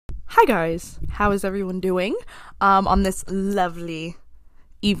Hi guys, how is everyone doing on this lovely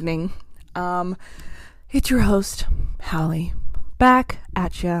evening? It's your host, Hallie, back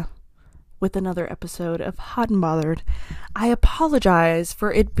at ya with another episode of Hot and Bothered. I apologize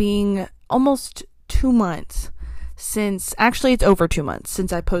for it being almost 2 months actually it's over 2 months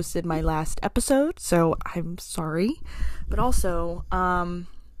since I posted my last episode, so I'm sorry. But also,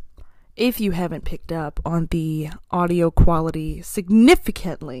 if you haven't picked up on the audio quality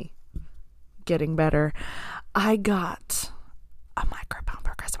significantly getting better, I got a microphone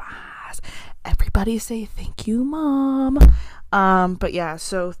for Christmas. Everybody say thank you, Mom. But yeah,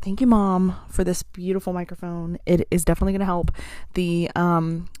 so thank you, Mom, for this beautiful microphone. It is definitely going to help the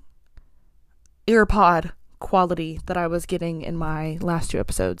earpod quality that I was getting in my last 2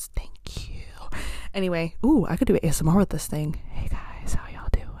 episodes. Thank you. Anyway, I could do ASMR with this thing. Hey guys, how y'all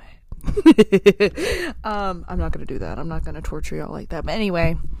doing? I'm not gonna do that. I'm not gonna torture y'all like that. But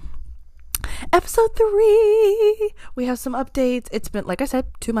anyway, episode 3. We have some updates. It's been, like I said,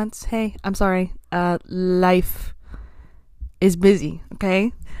 2 months. Hey, I'm sorry. Life is busy.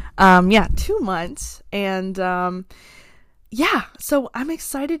 Okay. 2 months, and so I'm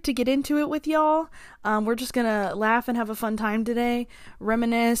excited to get into it with y'all. We're just gonna laugh and have a fun time today,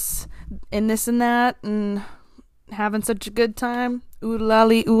 reminisce, and this and that, and having such a good time. Ooh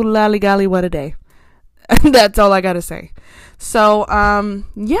lolly golly, what a day. That's all I gotta say. So,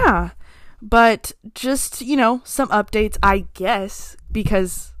 but just, some updates, I guess,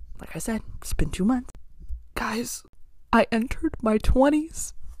 because, like I said, it's been 2 months. Guys, I entered my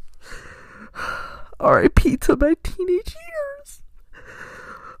 20s. R.I.P. to my teenage years.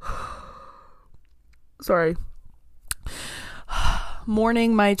 Sorry.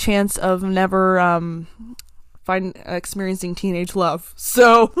 Mourning my chance of never experiencing teenage love.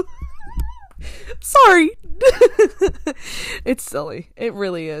 So sorry. It's silly. It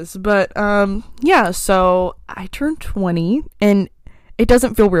really is. But so I turned 20 and it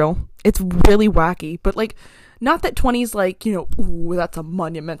doesn't feel real. It's really wacky. But not that 20 is ooh, that's a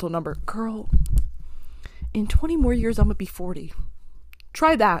monumental number. Girl, in 20 more years, I'm going to be 40.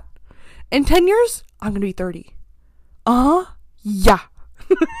 Try that. In 10 years, I'm going to be 30. Yeah.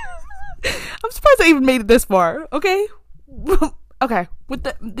 I'm surprised I even made it this far, okay? Okay, with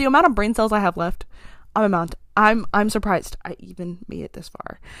the amount of brain cells I have left, I'm surprised I even made it this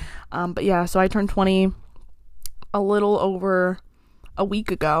far. But yeah, so I turned 20 a little over a week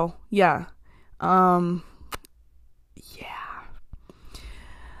ago. Yeah.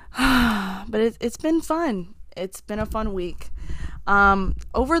 But it's been fun. It's been a fun week.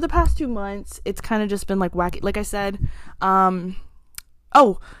 Over the past 2 months, it's kind of just been wacky. Like I said,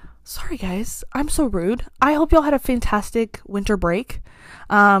 sorry guys, I'm so rude. I hope y'all had a fantastic winter break,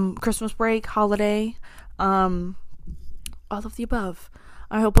 Christmas break, holiday, all of the above.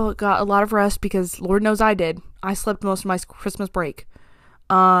 I hope I got a lot of rest because Lord knows I did. I slept most of my Christmas break.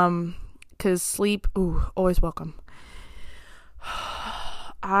 'Cause sleep, always welcome.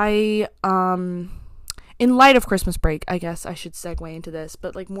 In light of Christmas break, I guess I should segue into this,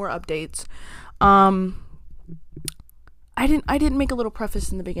 but more updates. I didn't make a little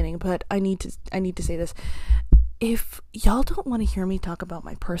preface in the beginning, but I need to say this. If y'all don't want to hear me talk about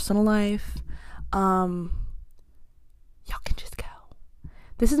my personal life, y'all can just go.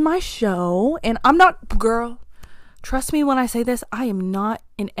 This is my show, and I'm not, girl, trust me when I say this, I am not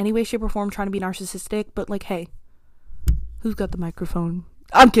in any way, shape, or form trying to be narcissistic, but hey, who's got the microphone?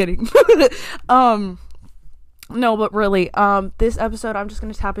 I'm kidding. No, but really, this episode, I'm just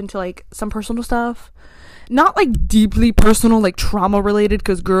gonna tap into some personal stuff. Not deeply personal, trauma related,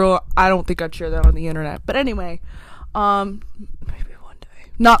 because girl, I don't think I'd share that on the internet. But anyway, maybe one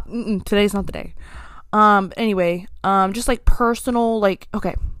day. Today's not the day. Anyway, just personal,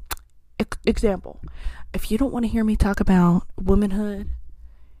 okay. Example. If you don't want to hear me talk about womanhood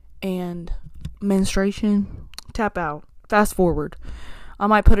and menstruation, tap out. Fast forward. I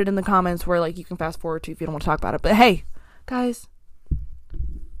might put it in the comments where you can fast forward to if you don't want to talk about it. But hey, guys,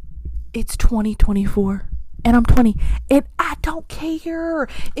 it's 2024 and I'm 20 and I don't care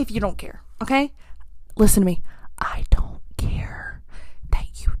if you don't care. Okay? Listen to me. I don't care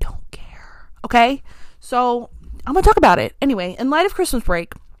that you don't care. Okay? So I'm going to talk about it. Anyway, in light of Christmas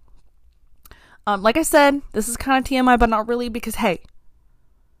break, like I said, this is kind of TMI, but not really because hey,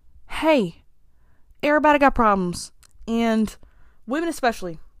 everybody got problems, and women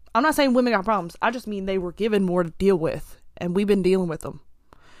especially. I'm not saying women got problems. I just mean they were given more to deal with, and we've been dealing with them.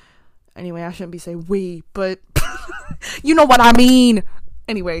 Anyway, I shouldn't be saying we, but you know what I mean.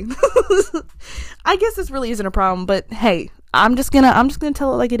 Anyway, I guess this really isn't a problem, but hey, I'm just gonna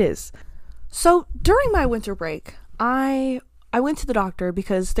tell it like it is. So during my winter break, I I went to the doctor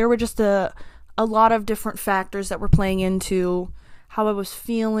because there were just a lot of different factors that were playing into how I was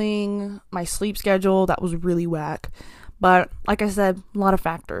feeling, my sleep schedule, that was really whack. But like I said, a lot of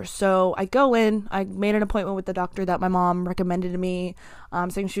factors. So I go in, I made an appointment with the doctor that my mom recommended to me,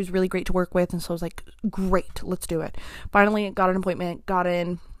 saying she was really great to work with. And so I was like, great, let's do it. Finally got an appointment, got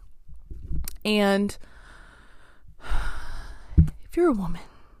in. And if you're a woman,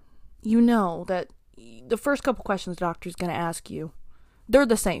 you know that the first couple questions the doctor's going to ask you, they're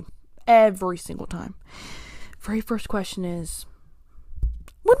the same every single time. Very first question is,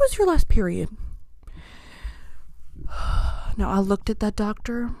 when was your last period? Now, I looked at that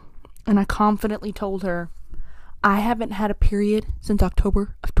doctor and I confidently told her, I haven't had a period since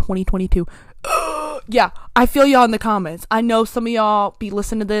October of 2022. Yeah, I feel y'all in the comments. I know some of y'all be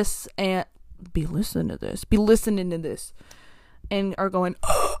listening to this and and are going,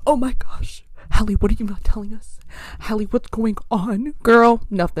 oh my gosh, Hallie, what are you not telling us? Hallie, what's going on? Girl,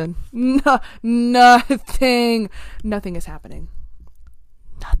 nothing. Nothing. Nothing is happening.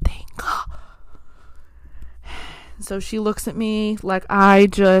 Nothing. So she looks at me like I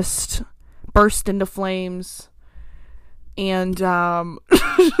just burst into flames and and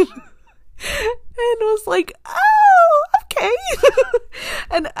was like, oh, okay.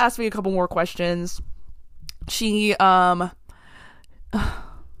 And asked me a couple more questions. She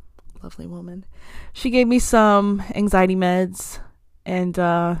lovely woman. She gave me some anxiety meds, and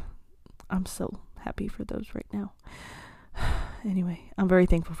I'm so happy for those right now. Anyway, I'm very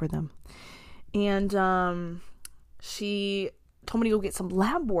thankful for them. And she told me to go get some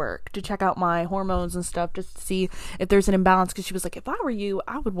lab work to check out my hormones and stuff, just to see if there's an imbalance, because she was like, if I were you,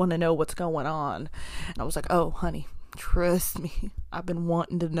 I would want to know what's going on. And I was like, oh honey, trust me, I've been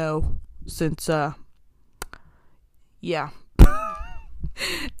wanting to know since yeah.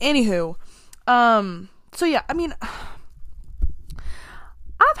 Anywho, so yeah, I mean,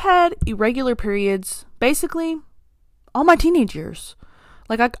 I've had irregular periods basically all my teenage years.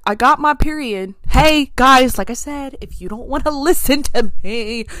 Like, I got my period. Hey, guys, like I said, if you don't want to listen to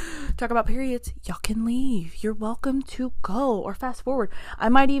me talk about periods, y'all can leave. You're welcome to go or fast forward. I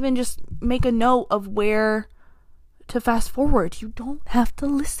might even just make a note of where to fast forward. You don't have to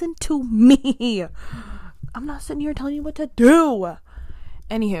listen to me. I'm not sitting here telling you what to do.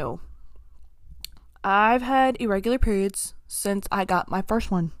 Anywho, I've had irregular periods since I got my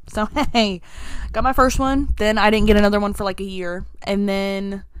first one. So, hey, got my first one. Then I didn't get another one for like a year. And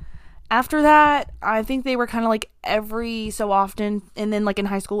then after that, I think they were kind of like every so often. And then like in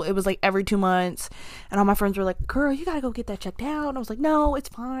high school, it was like every 2 months. And all my friends were like, girl, you gotta go get that checked out. And I was like, no, it's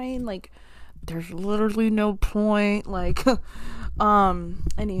fine. Like, there's literally no point. Like,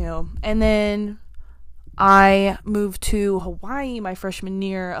 anywho. And then I moved to Hawaii my freshman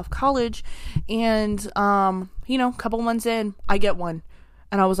year of college, and a couple months in, I get one,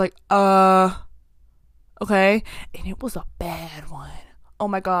 and I was like, okay, and it was a bad one. Oh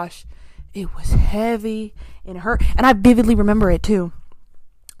my gosh, it was heavy and it hurt, and I vividly remember it too.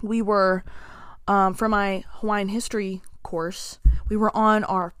 We were, for my Hawaiian history course, we were on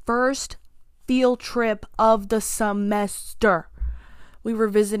our first field trip of the semester. We were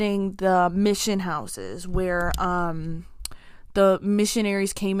visiting the mission houses where the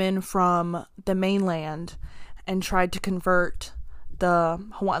missionaries came in from the mainland and tried to convert the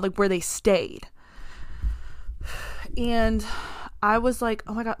Hawaii, like where they stayed. And I was like,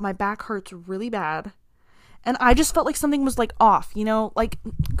 oh my God, my back hurts really bad. And I just felt like something was like off, like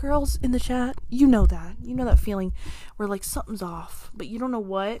girls in the chat, you know that feeling where like something's off, but you don't know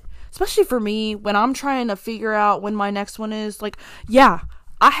what. Especially for me, when I'm trying to figure out when my next one is, like, yeah,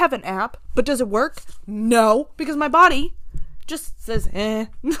 I have an app, but does it work? No, because my body just says, it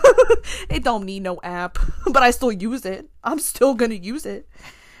don't need no app, but I still use it. I'm still gonna use it.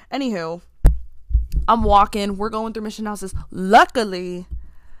 Anywho, I'm walking, we're going through mission houses. Luckily,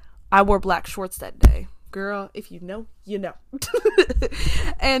 I wore black shorts that day. Girl, if you know, you know.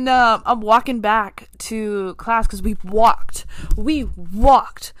 And I'm walking back to class because we walked.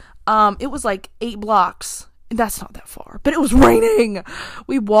 It was like 8 blocks. That's not that far, but it was raining.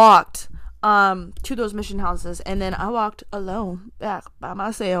 We walked to those mission houses, and then I walked alone back by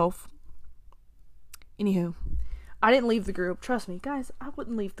myself. Anywho, I didn't leave the group. Trust me, guys, I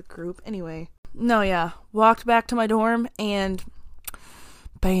wouldn't leave the group. Anyway, no, yeah. Walked back to my dorm, and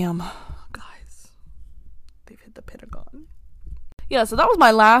bam. The Pentagon. Yeah, so that was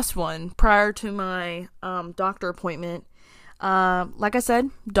my last one prior to my doctor appointment. Like I said,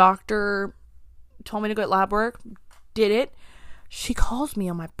 doctor told me to go get lab work. Did it. She calls me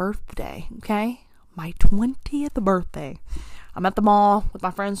on my birthday, okay? My 20th birthday. I'm at the mall with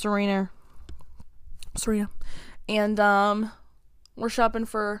my friend Serena. And we're shopping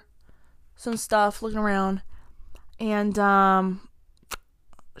for some stuff, looking around, and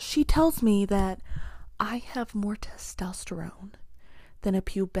she tells me that I have more testosterone than a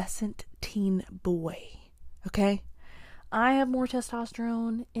pubescent teen boy. Okay? I have more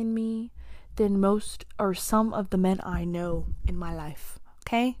testosterone in me than most or some of the men I know in my life.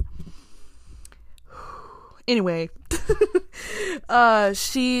 Okay? Anyway,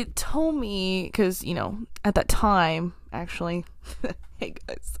 she told me, because, at that time, actually, hey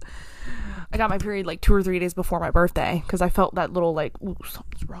guys, I got my period like 2 or 3 days before my birthday, because I felt that little like, ooh,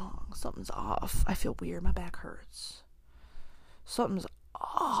 something's wrong, something's off, I feel weird, my back hurts, something's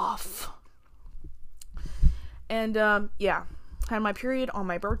off. And yeah, had my period on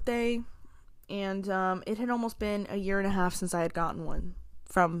my birthday, and it had almost been a year and a half since I had gotten one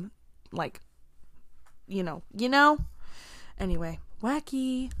from, like, anyway,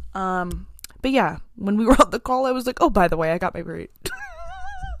 wacky. But yeah, when we were on the call, I was like, oh, by the way, I got my period.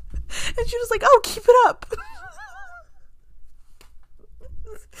 And she was like, oh, keep it up.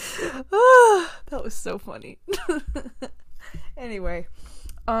 That was so funny. Anyway,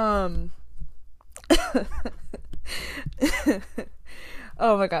 oh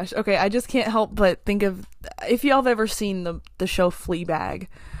my gosh. Okay, I just can't help but think of, if y'all have ever seen the show Fleabag,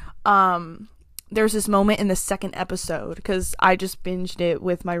 there's this moment in the second episode, because I just binged it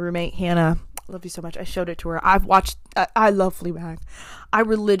with my roommate Hannah. Love you so much. I showed it to her. I love Fleabag. I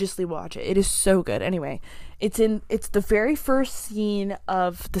religiously watch it. It is so good. Anyway, it's the very first scene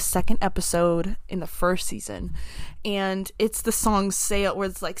of the second episode in the first season, and it's the song Sail, where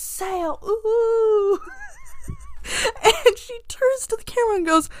it's like, sail, ooh. And she turns to the camera and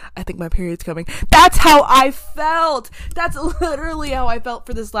goes, I think my period's coming. That's how I felt. That's literally how I felt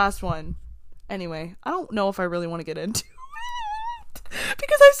for this last one. Anyway, I don't know if I really want to get into it,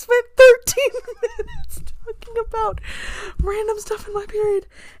 because I spent 13 minutes talking about random stuff in my period.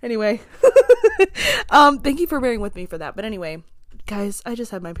 Anyway, thank you for bearing with me for that. But anyway, guys, I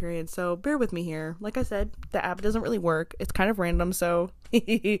just had my period, so bear with me here. Like I said, the app doesn't really work. It's kind of random, so.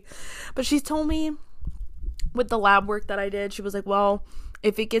 But she's told me, with the lab work that I did, she was like, well,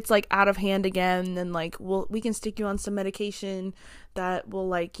 if it gets like out of hand again, then like we can stick you on some medication that will,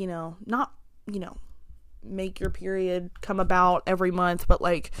 like, not, make your period come about every month, but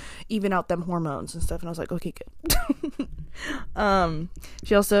like even out them hormones and stuff. And I was like, okay, good.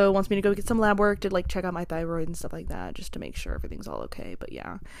 She also wants me to go get some lab work to like check out my thyroid and stuff like that, just to make sure everything's all okay. But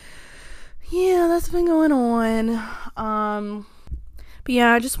yeah, that's been going on. But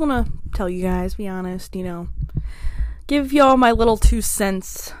yeah, I just want to tell you guys, be honest, give y'all my little 2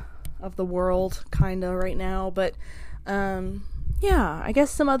 cents of the world, kinda, right now. But yeah, I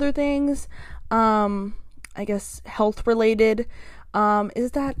guess some other things, I guess health related,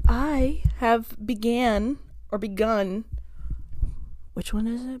 is that I have begun, which one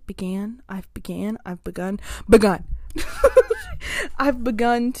is it? I've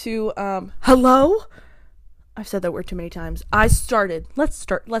begun to, hello? I've said that word too many times. Let's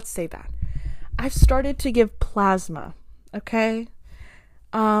say that. I've started to give plasma, okay?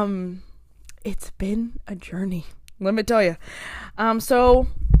 It's been a journey, let me tell you. So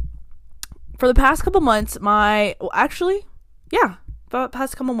for the past couple months, my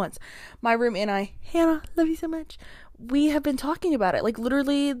room and I, Hannah, love you so much, we have been talking about it. Like,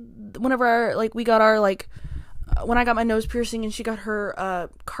 literally, whenever we got our, like, when I got my nose piercing and she got her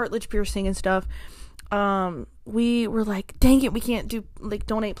cartilage piercing and stuff, we were like, dang it, we can't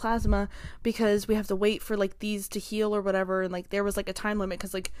donate plasma because we have to wait for like these to heal or whatever. And like there was like a time limit,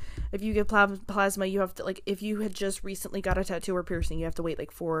 because like if you give plasma, you have to, like, if you had just recently got a tattoo or piercing, you have to wait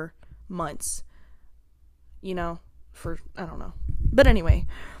like 4 months, for, I don't know. But anyway,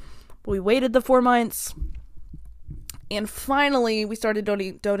 we waited the 4 months, and finally we started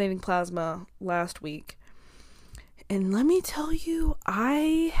donating plasma last week. And let me tell you,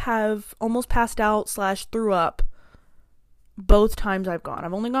 I have almost passed out / threw up both times I've gone.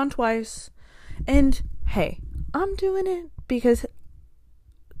 I've only gone twice. And hey, I'm doing it because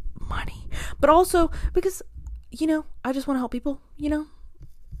money. But also because, I just want to help people,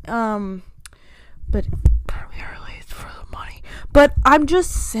 But primarily it's for the money. But I'm just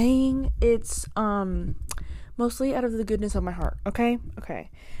saying it's mostly out of the goodness of my heart, okay?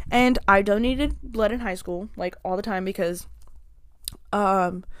 And I donated blood in high school, like, all the time, because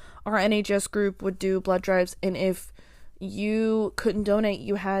our NHS group would do blood drives, and if you couldn't donate,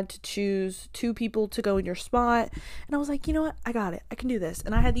 you had to choose 2 people to go in your spot. And I was like, you know what? I got it. I can do this.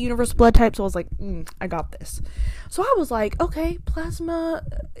 And I had the universal blood type, so I was like, I got this. So I was like, okay, plasma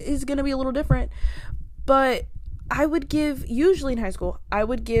is going to be a little different. But I would give, usually in high school, I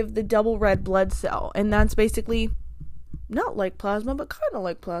would give the double red blood cell. And that's basically not like plasma, but kind of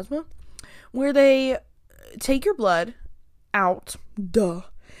like plasma, where they take your blood out,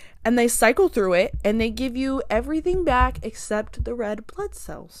 and they cycle through it, and they give you everything back except the red blood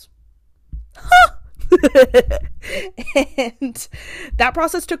cells. And that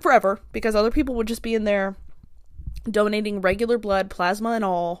process took forever because other people would just be in there donating regular blood, plasma and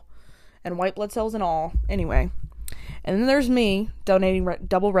all, and white blood cells and all. Anyway, and then there's me donating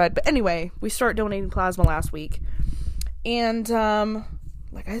double red. But anyway, we start donating plasma last week, and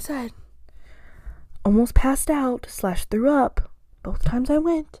like I said, almost passed out / threw up both times I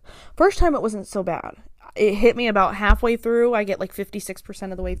went. First time it wasn't so bad. It hit me about halfway through. I get like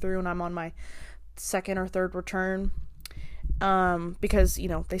 56% of the way through, and I'm on my second or third return, because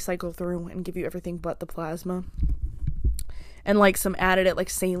they cycle through and give you everything but the plasma, and like some added it like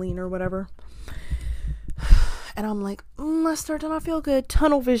saline or whatever. And I'm like, I start to not feel good,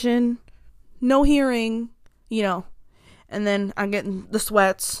 tunnel vision, no hearing, and then I'm getting the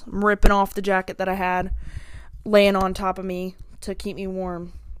sweats. I'm ripping off the jacket that I had laying on top of me to keep me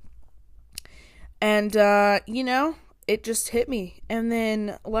warm, and it just hit me, and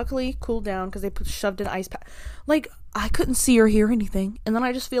then luckily cooled down because they shoved an ice pack. Like, I couldn't see or hear anything, and then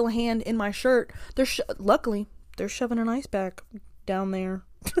I just feel a hand in my shirt. Luckily, they're shoving an ice pack down there.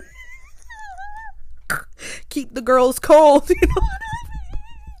 Keep the girls cold, you know what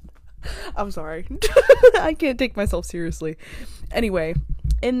I mean? I'm sorry. I can't take myself seriously. Anyway,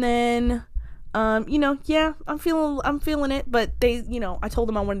 and then, yeah, I'm feeling it, but they, I told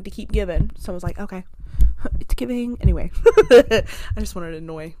them I wanted to keep giving, so I was like, okay. It's giving. Anyway. I just wanted to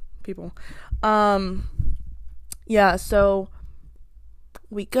annoy people. Yeah, so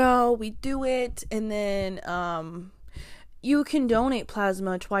we do it, and then you can donate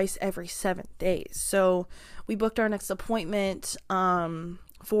plasma twice every 7 days. So we booked our next appointment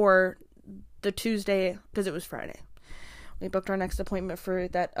for the Tuesday, because it was Friday. We booked our next appointment for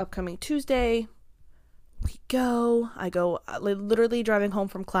that upcoming Tuesday. I go literally driving home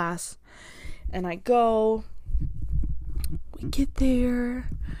from class. And we get there,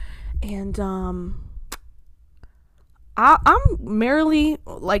 and I'm merrily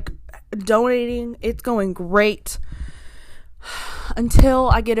like donating. It's going great until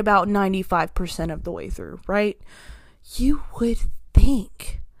I get about 95% of the way through, right? You would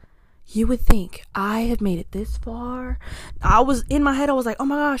think I have made it this far. In my head, I was like, oh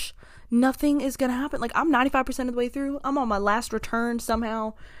my gosh, nothing is gonna happen. Like, I'm 95% of the way through. I'm on my last return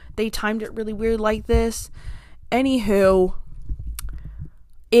somehow. They timed it really weird like this. Anywho,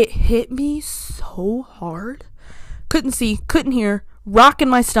 it hit me so hard. Couldn't see, couldn't hear, rock in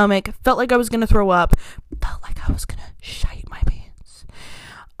my stomach, felt like I was gonna throw up, felt like I was gonna shite my pants.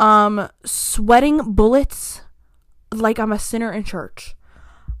 Sweating bullets like I'm a sinner in church.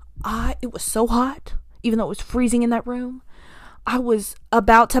 It was so hot, even though it was freezing in that room. I was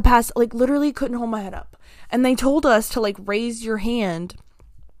about to pass, like literally couldn't hold my head up. And they told us to like raise your hand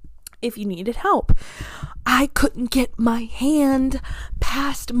if you needed help. I couldn't get my hand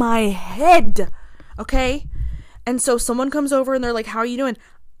past my head. Okay? And so someone comes over and they're like, how are you doing?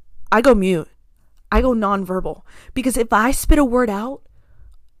 I go mute. I go nonverbal. Because if I spit a word out,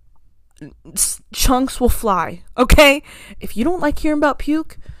 chunks will fly. Okay? If you don't like hearing about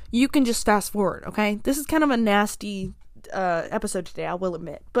puke, you can just fast forward. Okay? This is kind of a nasty episode today, I will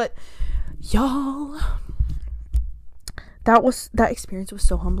admit. But y'all, that experience was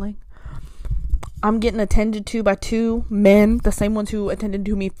so humbling. I'm getting attended to by 2 men, the same ones who attended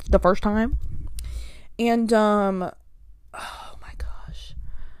to me the first time. And, oh my gosh.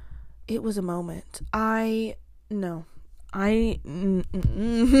 It was a moment. Yeah,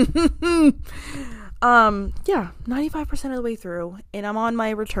 95% of the way through, and I'm on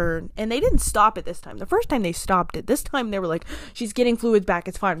my return, and they didn't stop it this time. The first time they stopped it. This time they were like, she's getting fluids back,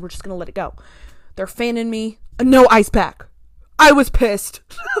 it's fine, we're just gonna let it go. They're fanning me. No ice pack. I was pissed.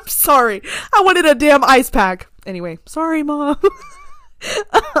 I'm sorry. I wanted a damn ice pack. Anyway, sorry, Mom.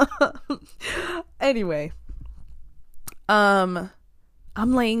 Anyway, I'm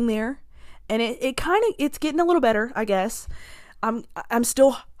laying there, and it's getting a little better, I guess. I'm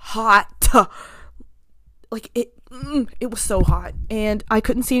still hot. Like it was so hot, and I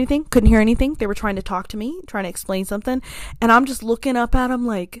couldn't see anything, couldn't hear anything. They were trying to talk to me, trying to explain something, and I'm just looking up at them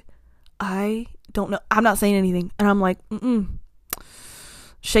like, I don't know. I'm not saying anything, and I'm like,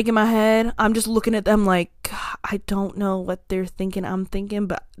 shaking my head. I'm just looking at them like, I don't know what they're thinking. I'm thinking,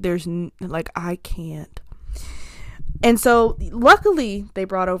 but I can't. And so luckily they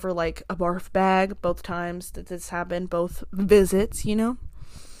brought over like a barf bag both times that this happened, both visits, The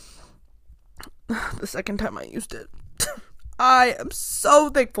second time I used it, I am so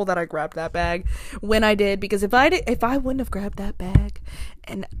thankful that I grabbed that bag when I did, because if I wouldn't have grabbed that bag,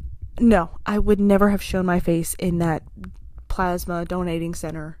 and no, I would never have shown my face in that plasma donating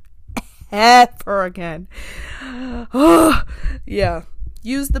center ever again. Yeah,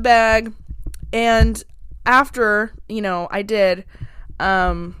 use the bag. And after, I did,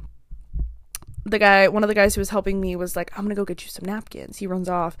 one of the guys who was helping me was like, I'm gonna go get you some napkins. He runs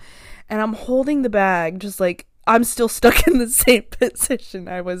off, and I'm holding the bag, just like, I'm still stuck in the same position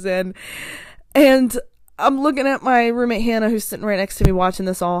I was in. And I'm looking at my roommate Hannah, who's sitting right next to me, watching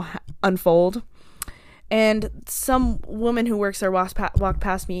this all unfold. And some woman who works there walked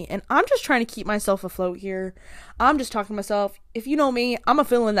past me, and I'm just trying to keep myself afloat here. I'm just talking to myself. If you know me, I'm a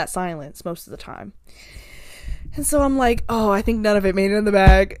fill in that silence most of the time. And so I'm like, oh, I think none of it made it in the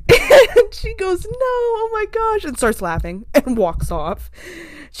bag. And she goes, no, oh my gosh, and starts laughing and walks off.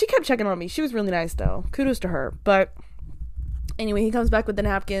 She kept checking on me. She was really nice, though. Kudos to her. But anyway, he comes back with the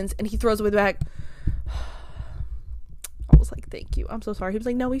napkins, and he throws away the bag. I was like, thank you. I'm so sorry. He was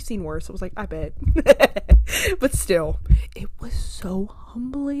like, no, we've seen worse. I was like, I bet. But still, it was so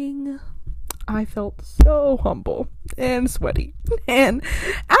humbling. I felt so humble and sweaty. And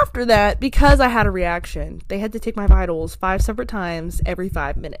after that, because I had a reaction, they had to take my vitals 5 separate times every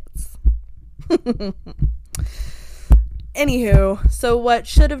 5 minutes. Anywho, so what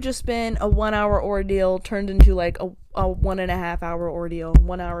should have just been a 1 hour ordeal turned into like a 1.5 hour ordeal,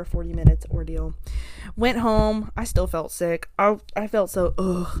 1 hour 40 minutes ordeal. Went home. I still felt sick. I felt so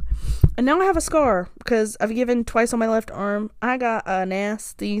ugh. And now I have a scar because I've given twice on my left arm. I got a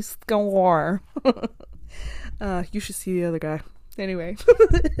nasty scar. You should see the other guy. Anyway.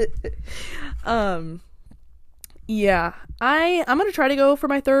 Yeah. I'm gonna try to go for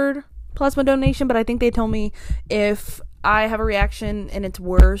my 3rd plasma donation, but I think they told me if I have a reaction and it's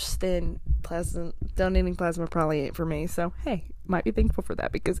worse, then donating plasma probably ain't for me. So hey, might be thankful for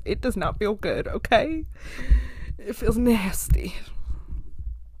that, because it does not feel good. Okay, it feels nasty.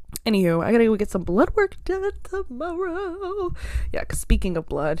 Anywho, I gotta go get some blood work done tomorrow. Yeah, because speaking of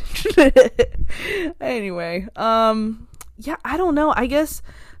blood. Anyway, yeah, I don't know. I guess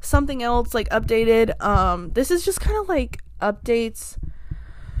something else, like, updated. This is just kind of like updates.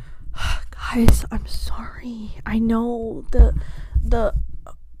 Guys, I'm sorry. I know the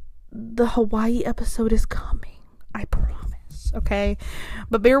Hawaii episode is coming. I promise. Okay?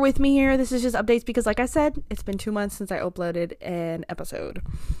 But bear with me here. This is just updates because, like I said, it's been 2 months since I uploaded an episode.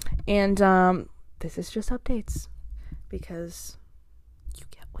 And this is just updates because you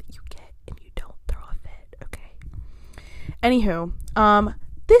get what you get and you don't throw a fit. Okay? Anywho,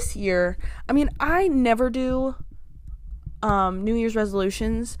 this year, I mean, I never do New Year's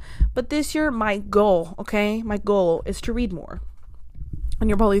resolutions, but this year my goal is to read more. And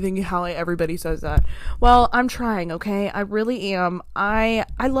you're probably thinking, how everybody says that. Well, I'm trying, okay? I really am. I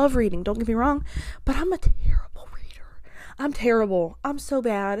love reading, don't get me wrong, but I'm a terrible reader. I'm terrible. I'm so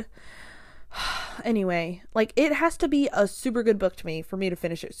bad. Anyway, like, it has to be a super good book to me for me to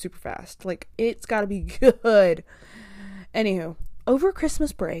finish it super fast. Like, it's gotta be good. Anywho, over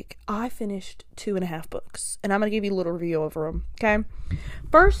Christmas break, I finished 2.5 books, and I'm going to give you a little review over them, okay?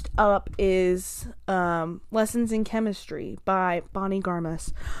 First up is Lessons in Chemistry by Bonnie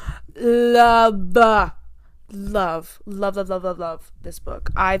Garmus. Love this book.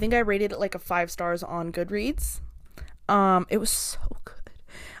 I think I rated it like a 5 stars on Goodreads. It was so good.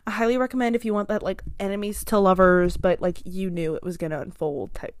 I highly recommend if you want that, like, enemies to lovers, but, like, you knew it was going to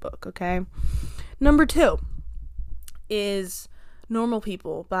unfold type book, okay? Number 2 is Normal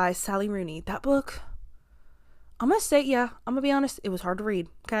People by Sally Rooney. That book, I'm gonna say, I'm gonna be honest, it was hard to read,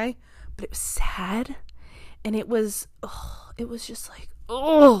 okay? But it was sad, and it was just like,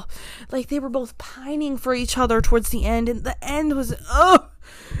 like they were both pining for each other towards the end, and the end was,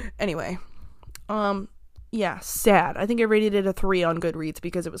 anyway, yeah, sad. I think I rated it a 3 on Goodreads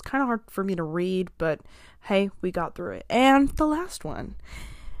because it was kind of hard for me to read, but hey, we got through it. And the last one,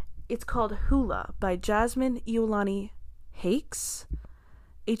 it's called Hula by Jasmine Iolani Hakes,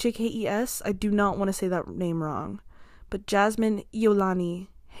 Hakes. I do not want to say that name wrong, but Jasmine Iolani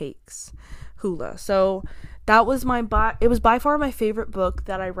Hakes, Hula. So that was it was by far my favorite book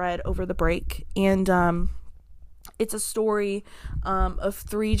that I read over the break, and it's a story of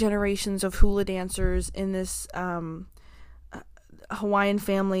 3 generations of hula dancers in this Hawaiian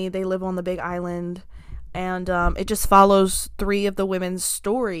family. They live on the Big Island, and it just follows 3 of the women's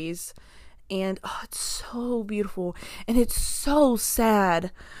stories. And it's so beautiful, and it's so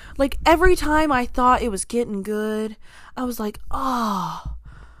sad. Like, every time I thought it was getting good, I was like, like,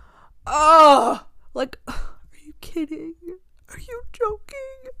 are you kidding? Are you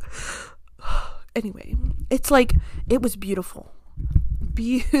joking? Anyway, it's like, it was beautiful.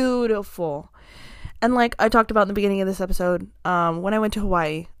 Beautiful. And like I talked about in the beginning of this episode, when I went to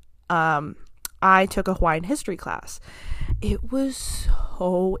Hawaii, I took a Hawaiian history class. It was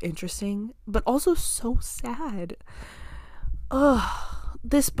so interesting, but also so sad.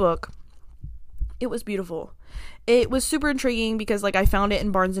 This book, it was beautiful. It was super intriguing because like I found it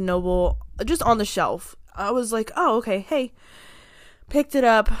in Barnes and Noble, just on the shelf. I was like, oh, okay, hey. Picked it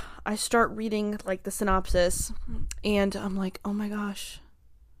up. I start reading like the synopsis, and I'm like, oh my gosh.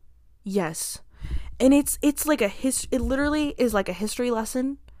 Yes. And it's like it literally is like a history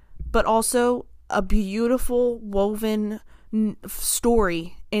lesson, but also a beautiful woven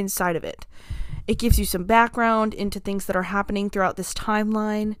story inside of it. It gives you some background into things that are happening throughout this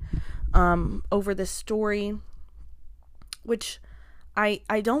timeline, over this story, which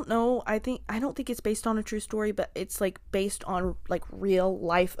I don't know. I don't think it's based on a true story, but it's like based on like real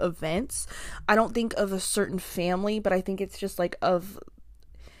life events. I don't think of a certain family, but I think it's just like of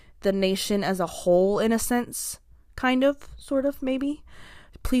the nation as a whole, in a sense, kind of, sort of, maybe.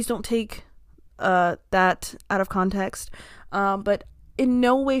 Please don't take that out of context. But in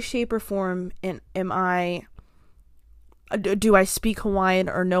no way, shape, or form do I speak Hawaiian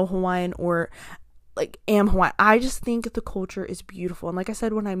or know Hawaiian or like am Hawaiian. I just think the culture is beautiful. And like I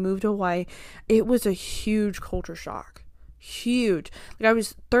said, when I moved to Hawaii, it was a huge culture shock. Huge. Like I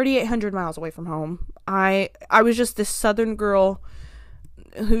was 3,800 miles away from home. I was just this southern girl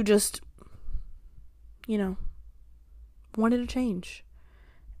who just, wanted to change.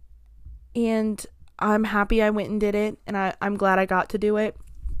 And I'm happy I went and did it, and I'm glad I got to do it.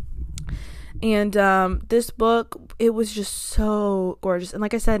 And this book, it was just so gorgeous. And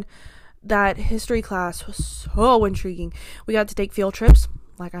like I said, that history class was so intriguing. We got to take field trips,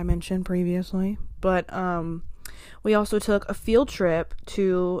 like I mentioned previously. But we also took a field trip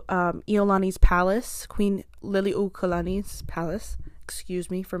to Iolani's palace, Queen Liliuokalani's palace.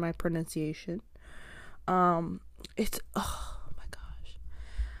 Excuse me for my pronunciation. It's, oh my gosh.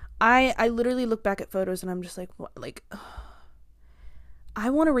 I literally look back at photos and I'm just like, what? Like, I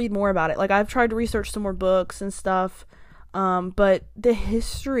want to read more about it. Like, I've tried to research some more books and stuff. But the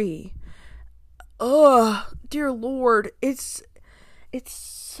history, dear Lord,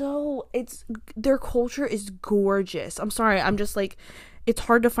 their culture is gorgeous. I'm sorry. I'm just like, it's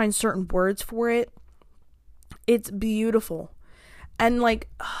hard to find certain words for it. It's beautiful. And like,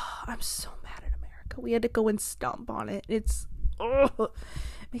 I'm so mad at America. We had to go and stomp on it. It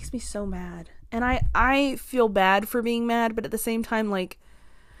makes me so mad. And I feel bad for being mad, but at the same time, like,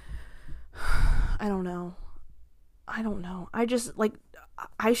 I don't know. I just, like,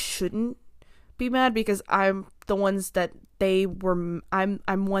 I shouldn't be mad because I'm the ones that I'm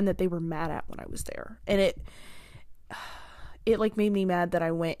one that they were mad at when I was there. And it like made me mad that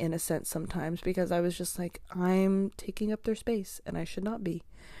I went, in a sense, sometimes, because I was just like, I'm taking up their space and I should not be.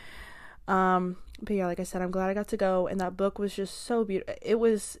 But yeah, like I said, I'm glad I got to go, and that book was just so beautiful. It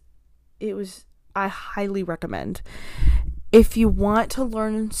was I highly recommend. If you want to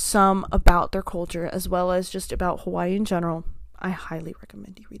learn some about their culture as well as just about Hawaii in general, I highly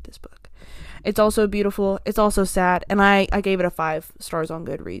recommend you read this book. It's also beautiful. It's also sad. And I gave it a 5 stars on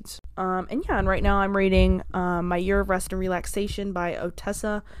Goodreads. And right now I'm reading My Year of Rest and Relaxation by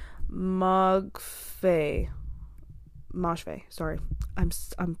Otessa Mashve. Sorry.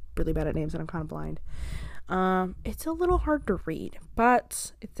 I'm really bad at names and I'm kind of blind. It's a little hard to read,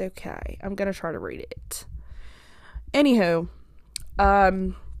 but it's okay. I'm going to try to read it. Anywho,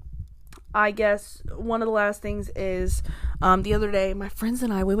 I guess one of the last things is, the other day, my friends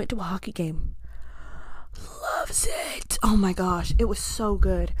and we went to a hockey game. Loves it. Oh my gosh, it was so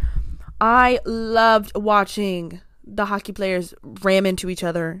good. I loved watching the hockey players ram into each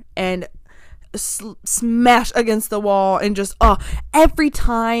other and smash against the wall, and just, every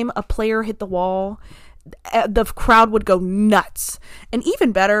time a player hit the wall, the crowd would go nuts. And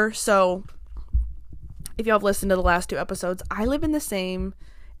even better, so if y'all have listened to the last 2 episodes, I live in the same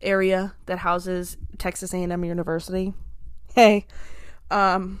area that houses Texas A&M University. Hey,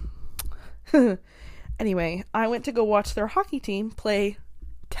 anyway, I went to go watch their hockey team play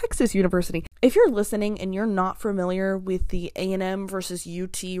Texas University. If you're listening and you're not familiar with the A&M versus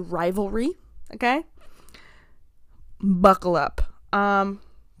UT rivalry, okay, buckle up.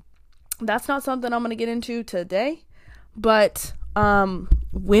 That's not something I'm going to get into today, but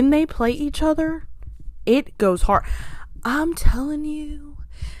when they play each other, it goes hard. I'm telling you,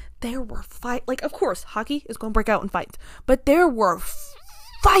 there were fights. Like, of course, hockey is going to break out in fights, but there were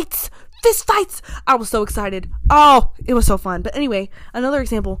fights, fist fights. I was so excited. Oh, it was so fun. But anyway, another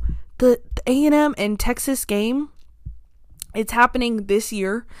example, the A&M and Texas game, it's happening this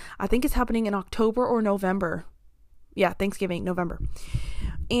year. I think it's happening in October or November. Yeah, Thanksgiving, November.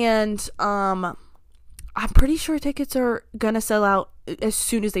 And I'm pretty sure tickets are gonna sell out as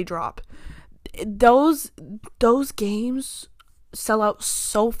soon as they drop. Those games sell out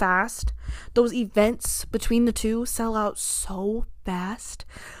so fast. Those events between the two sell out so fast.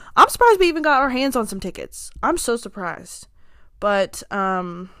 I'm surprised we even got our hands on some tickets. I'm so surprised. But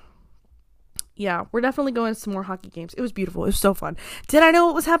yeah, we're definitely going to some more hockey games. It was beautiful. It was so fun. Did I know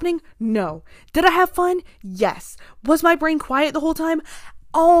what was happening? No. Did I have fun? Yes. Was my brain quiet the whole time?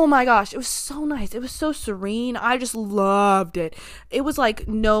 Oh my gosh, it was so nice. It was so serene. I just loved it. It was like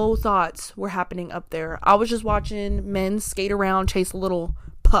no thoughts were happening up there. I was just watching men skate around, chase a little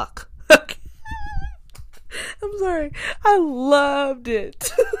puck. I'm sorry. I loved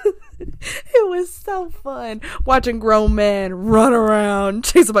it. It was so fun watching grown men run around,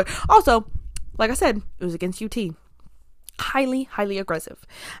 chase a puck. Also, like I said, it was against UT. Highly, highly aggressive.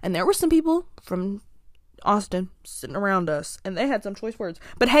 And there were some people from Austin sitting around us, and they had some choice words,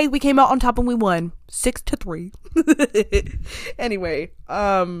 but hey, we came out on top and we won 6-3. Anyway,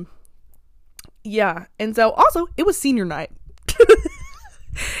 yeah. And so also it was senior night.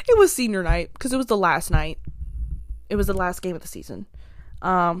 It was senior night because it was the last night. It was the last game of the season.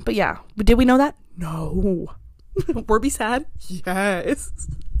 But yeah, did we know that? No. Were we sad? Yes,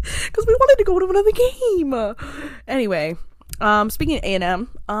 because we wanted to go to another game. Anyway, speaking of A&M,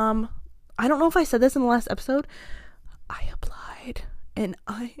 I don't know if I said this in the last episode. I applied and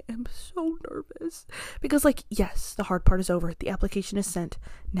I am so nervous because, like, yes, the hard part is over. The application is sent.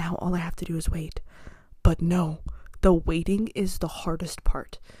 Now all I have to do is wait. But no, the waiting is the hardest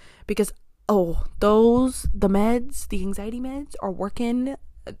part because, the meds, the anxiety meds are working.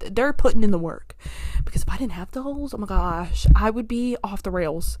 They're putting in the work because if I didn't have those, oh my gosh, I would be off the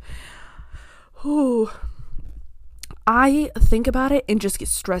rails. Ooh. I think about it and just get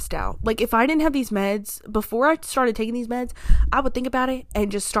stressed out. Like, if I didn't have these meds, before I started taking these meds, I would think about it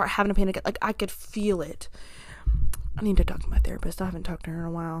and just start having a panic. Like, I could feel it. I need to talk to my therapist. I haven't talked to her in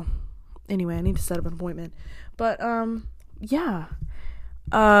a while. Anyway, I need to set up an appointment. But, yeah.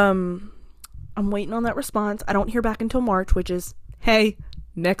 I'm waiting on that response. I don't hear back until March, which is, hey,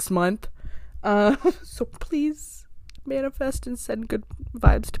 next month. So please manifest and send good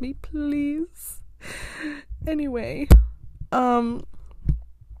vibes to me, please. Anyway,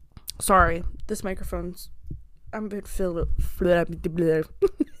 sorry, this microphone's, I've been fiddling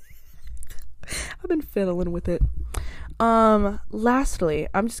with it. Lastly,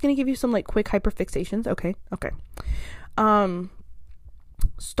 I'm just gonna give you some, like, quick hyperfixations. Okay.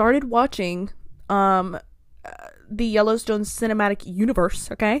 Started watching, the Yellowstone cinematic universe,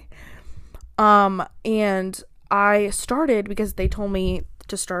 okay? And I started because they told me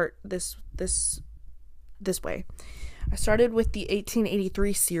to start this way. I started with the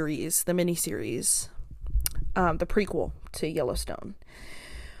 1883 series, the miniseries, the prequel to Yellowstone.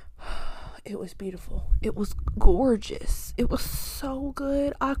 It was beautiful. It was gorgeous. It was so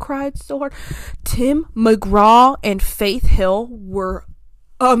good. I cried so hard. Tim McGraw and Faith Hill were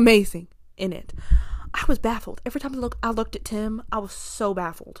amazing in it. I was baffled. Every time I looked at Tim, I was so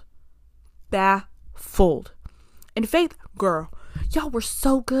baffled. And Faith, girl, y'all were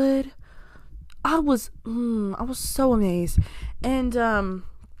so good. I was so amazed. And I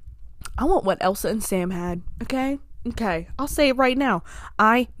want what Elsa and Sam had. Okay, I'll say it right now.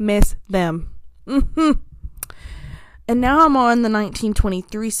 I miss them. And now I'm on the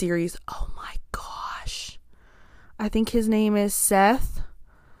 1923 series. Oh my gosh, I think his name is Seth.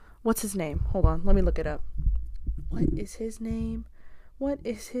 What's his name? Hold on, let me look it up. What is his name?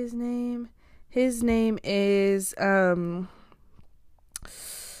 His name is oh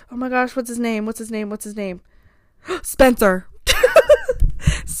my gosh, what's his name? Spencer.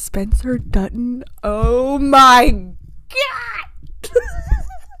 Spencer Dutton. Oh my god.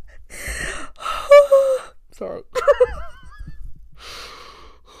 Sorry.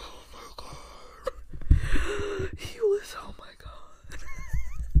 Oh my god. He was, oh my god.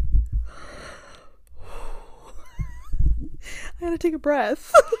 I gotta take a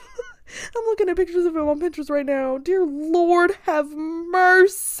breath. I'm looking at pictures of him on Pinterest right now. Dear Lord, have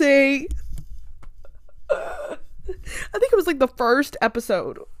mercy. I think it was like the first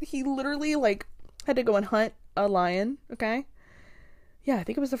episode. He literally, like, had to go and hunt a lion, okay? Yeah, I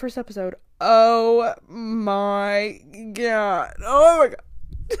think it was the first episode. Oh my god. It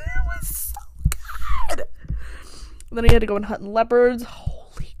was so good. Then he had to go and hunt leopards.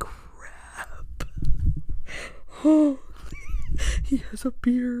 Holy crap. He has a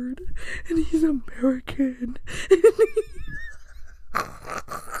beard, and he's American.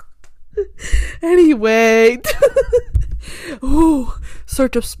 Anyway,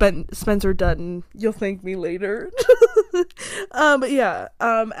 search up Spencer Dutton. You'll thank me later. But yeah,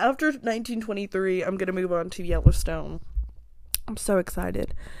 after 1923, I'm gonna move on to Yellowstone. I'm so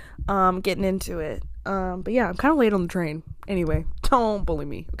excited. Getting into it. But yeah, I'm kind of late on the train. Anyway, don't bully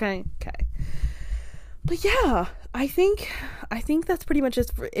me, okay? Okay. But yeah, I think that's pretty much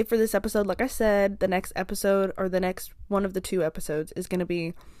it for this episode. Like I said, the next episode, or the next one of the 2 episodes, is gonna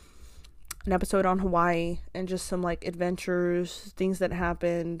be an episode on Hawaii and just some like adventures, things that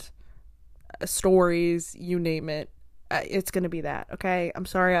happened, stories, you name it. It's gonna be that, okay? I'm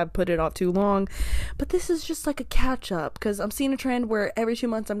sorry I put it off too long, but this is just like a catch up, because I'm seeing a trend where every 2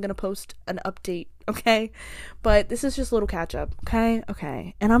 months I'm gonna post an update, okay? But this is just a little catch up,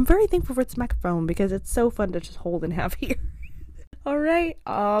 okay? And I'm very thankful for this microphone, because it's so fun to just hold and have here. Alright,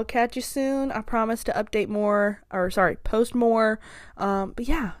 I'll catch you soon. I promise to post more. But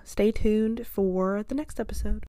yeah, stay tuned for the next episode.